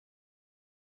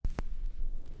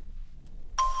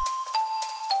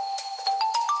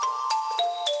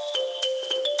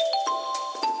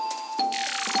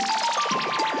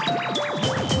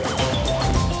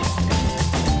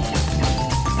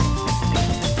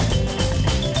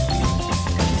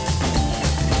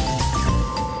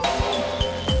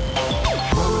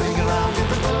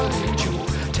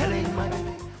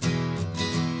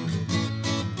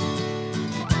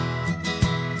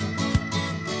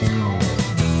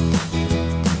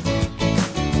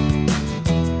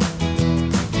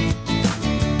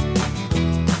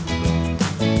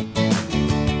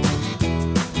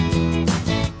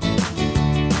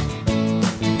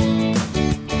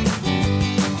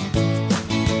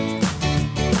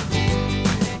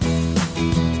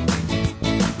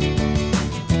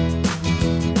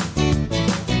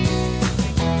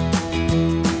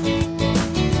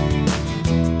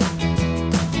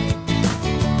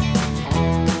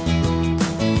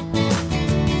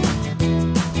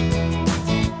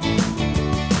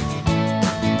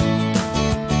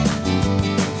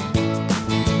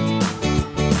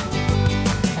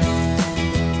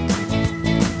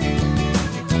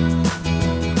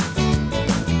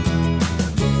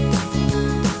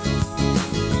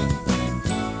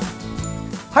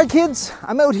Hi kids,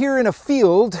 I'm out here in a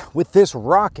field with this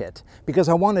rocket because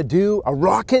I want to do a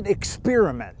rocket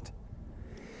experiment.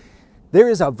 There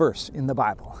is a verse in the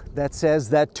Bible that says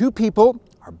that two people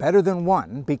are better than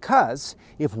one because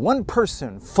if one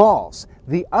person falls,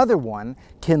 the other one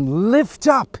can lift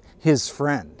up his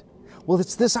friend. Well,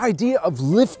 it's this idea of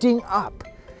lifting up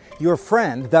your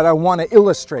friend that I want to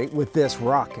illustrate with this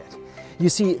rocket. You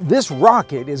see, this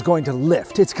rocket is going to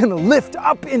lift. It's going to lift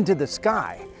up into the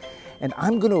sky. And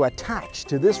I'm going to attach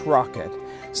to this rocket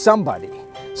somebody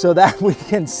so that we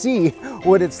can see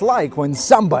what it's like when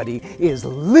somebody is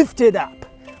lifted up.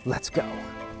 Let's go.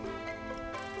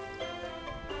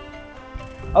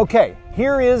 Okay,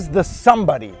 here is the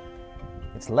somebody.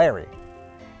 It's Larry.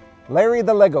 Larry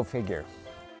the Lego figure.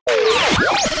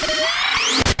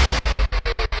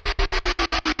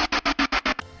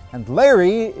 And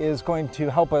Larry is going to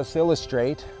help us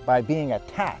illustrate by being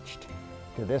attached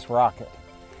to this rocket.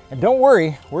 And don't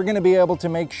worry, we're going to be able to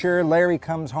make sure Larry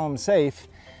comes home safe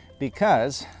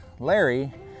because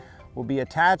Larry will be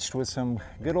attached with some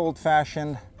good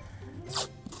old-fashioned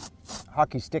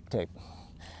hockey stick tape.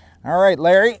 All right,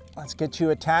 Larry, let's get you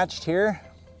attached here.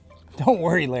 Don't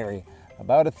worry, Larry,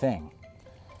 about a thing.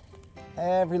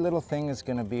 Every little thing is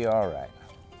going to be all right.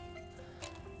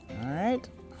 All right,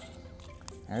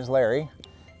 there's Larry.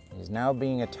 He's now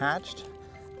being attached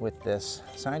with this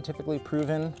scientifically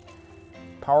proven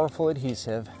powerful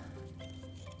adhesive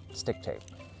stick tape.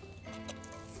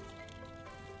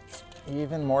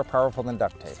 Even more powerful than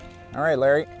duct tape. All right,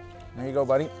 Larry, there you go,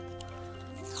 buddy.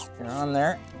 You're on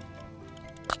there.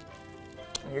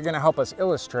 You're gonna help us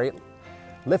illustrate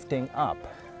lifting up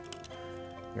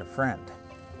your friend.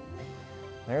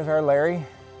 There's our Larry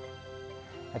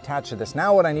attached to this.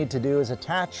 Now what I need to do is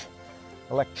attach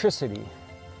electricity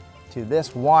to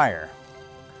this wire.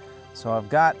 So I've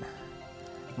got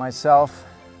myself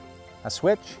a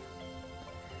switch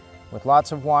with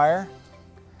lots of wire,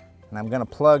 and I'm going to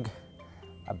plug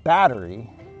a battery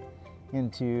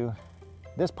into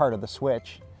this part of the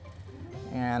switch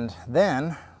and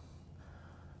then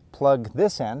plug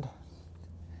this end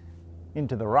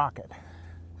into the rocket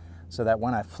so that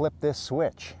when I flip this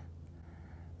switch,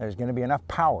 there's going to be enough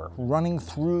power running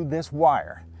through this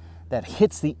wire that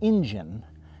hits the engine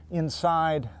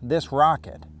inside this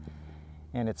rocket.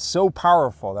 And it's so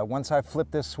powerful that once I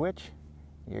flip this switch,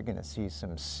 you're gonna see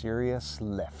some serious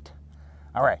lift.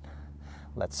 All right,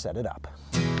 let's set it up.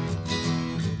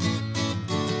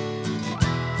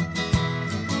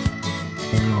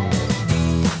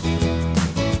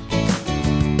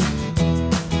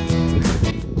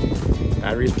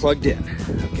 Battery's plugged in.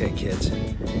 Okay, kids.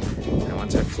 Now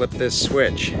once I flip this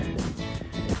switch,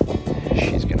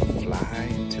 she's gonna fly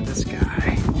into the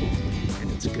sky.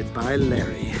 And it's goodbye,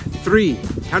 Larry. 3.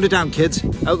 Count it down, kids.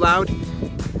 Out loud.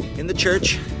 In the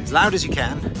church. As loud as you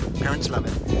can. Parents love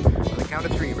it. On the count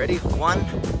of 3. Ready?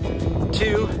 1,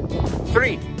 2,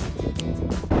 3.